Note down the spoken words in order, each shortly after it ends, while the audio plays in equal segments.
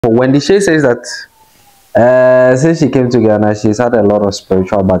Wendy Shay says that since she came to Ghana, she's had a lot of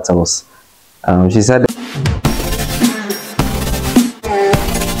spiritual battles. She said,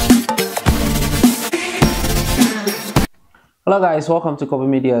 "Hello guys, welcome to Cover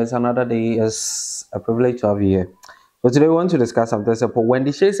Media. It's another day. It's a privilege to have you here. But today we want to discuss something simple.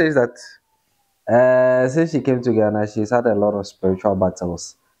 Wendy Shay says that since she came to Ghana, she's had a lot of spiritual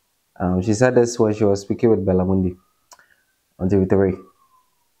battles. She said this when she was speaking with Belamundi on TV3,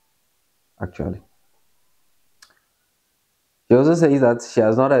 actually. She also says that she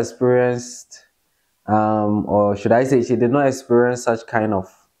has not experienced, or should I say, she did not experience such kind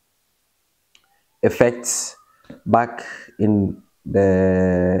of effects back in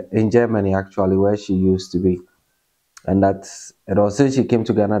Germany, actually, where she used to be, and that it was since she came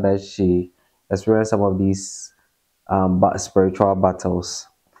to Ghana that she experienced some of these spiritual battles.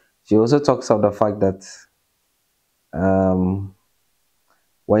 She also talks of the fact that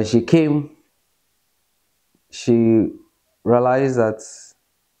when she came, she realized that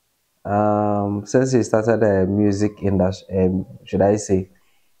since she started a music industry, should I say,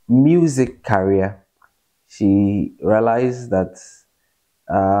 music career, she realized that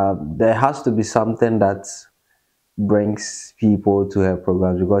there has to be something that brings people to her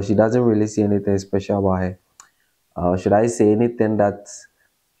programs, because she doesn't really see anything special about her. Should I say anything that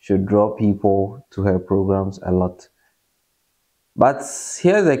should draw people to her programs a lot? But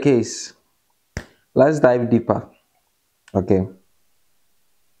here's the case. Let's dive deeper. Okay.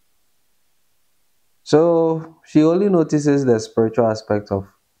 So she only notices the spiritual aspect of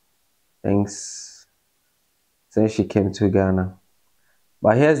things since she came to Ghana.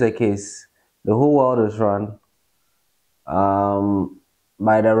 But here's the case. The whole world is run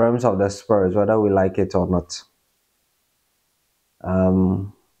by the realms of the spirit, whether we like it or not.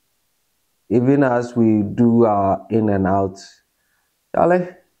 Even as we do our in and out, Charlie,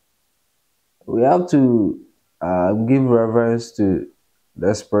 we have to give reverence to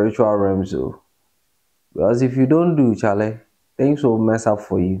the spiritual realms, though. Because if you don't do, Charlie, things will mess up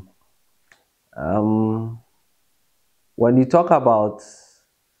for you. When you talk about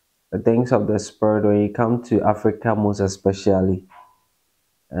the things of the spirit, when you come to Africa most especially,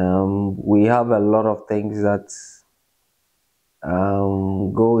 we have a lot of things that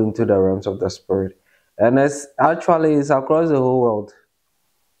go into the realms of the spirit, and it's across the whole world.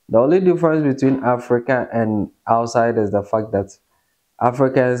 The only difference between Africa and outside is the fact that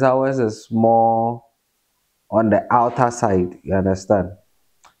Africa is always more on the outer side. You understand?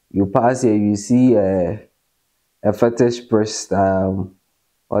 You pass here, you see a fetish priest.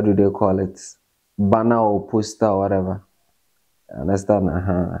 What do they call it? Banner or poster or whatever. You understand?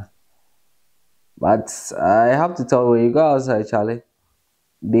 But I have to tell you, when you go outside, Charlie,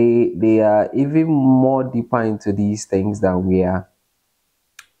 they are even more deeper into these things than we are.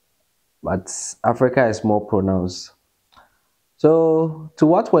 But Africa is more pronounced. So, to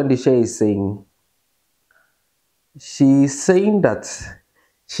what Wendy Shay is saying, she's saying that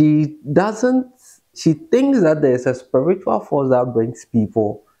she doesn't, she thinks that there's a spiritual force that brings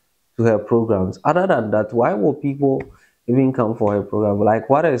people to her programs. Other than that, why will people even come for her program? Like,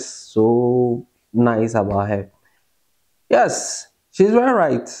 what is so nice about her? Yes, she's very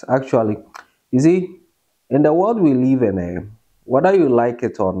right, actually. You see, in the world we live in, whether you like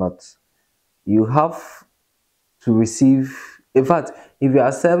it or not, you have to receive. In fact, if you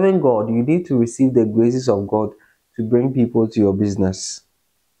are serving God, you need to receive the graces of God to bring people to your business.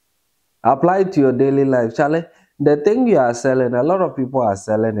 Apply it to your daily life, Charlie. The thing you are selling, a lot of people are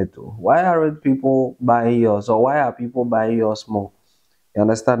selling it too. Why aren't people buying yours, or why are people buying yours more? You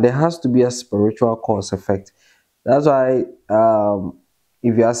understand? There has to be a spiritual cause effect. That's why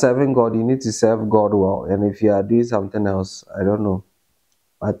if you are serving God, you need to serve God well. And if you are doing something else, I don't know.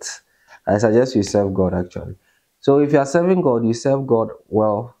 But I suggest you serve God, actually. So if you are serving God, you serve God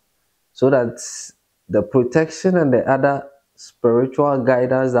well, so that the protection and the other spiritual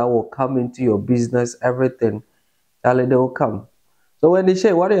guidance that will come into your business, everything, they will come. So when they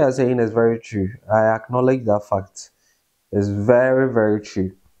say what you are saying is very true, I acknowledge that fact. It's very, very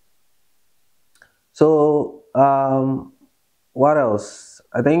true. So what else?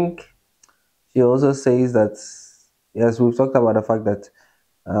 I think she also says that, yes, we've talked about the fact that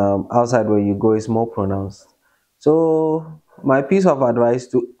outside where you go is more pronounced. So my piece of advice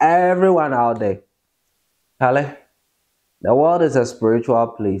to everyone out there, Charlie, the world is a spiritual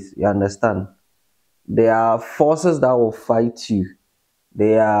place, you understand? There are forces that will fight you.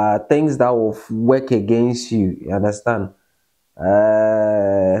 There are things that will work against you, you understand?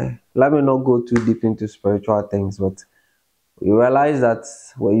 Let me not go too deep into spiritual things, but you realize that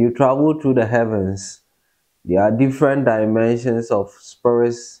when you travel through the heavens, There are different dimensions of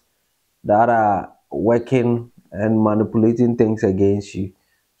spirits that are working and manipulating things against you.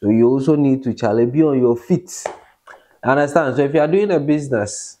 So you also need to challenge, be on your feet. Understand? So if you are doing a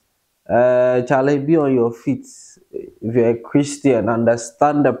business, challenge, be on your feet. If you're a Christian,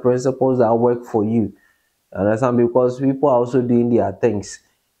 understand the principles that work for you. Understand? Because people are also doing their things.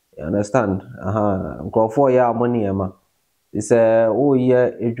 You understand? Go for your money, Emma. It's a oh yeah,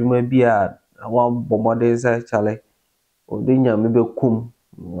 it may be a one bombardier challenge. Odinya maybe kum.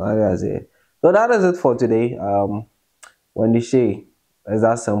 So that is it for today. Wendy Shay, it's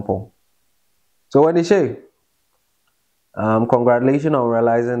that simple. So Wendy Shay, congratulations on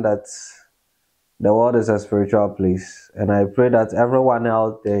realizing that the world is a spiritual place, and I pray that everyone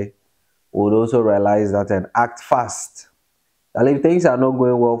out there would also realize that and act fast. And if things are not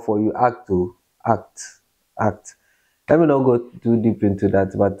going well for you, act, act. Let me not go too deep into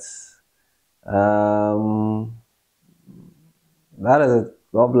that, but um, that is it.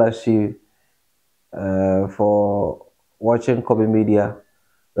 God bless you for watching Kobe Media.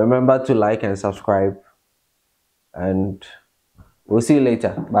 Remember to like and subscribe, and we'll see you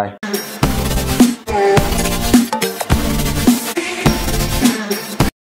later. Bye.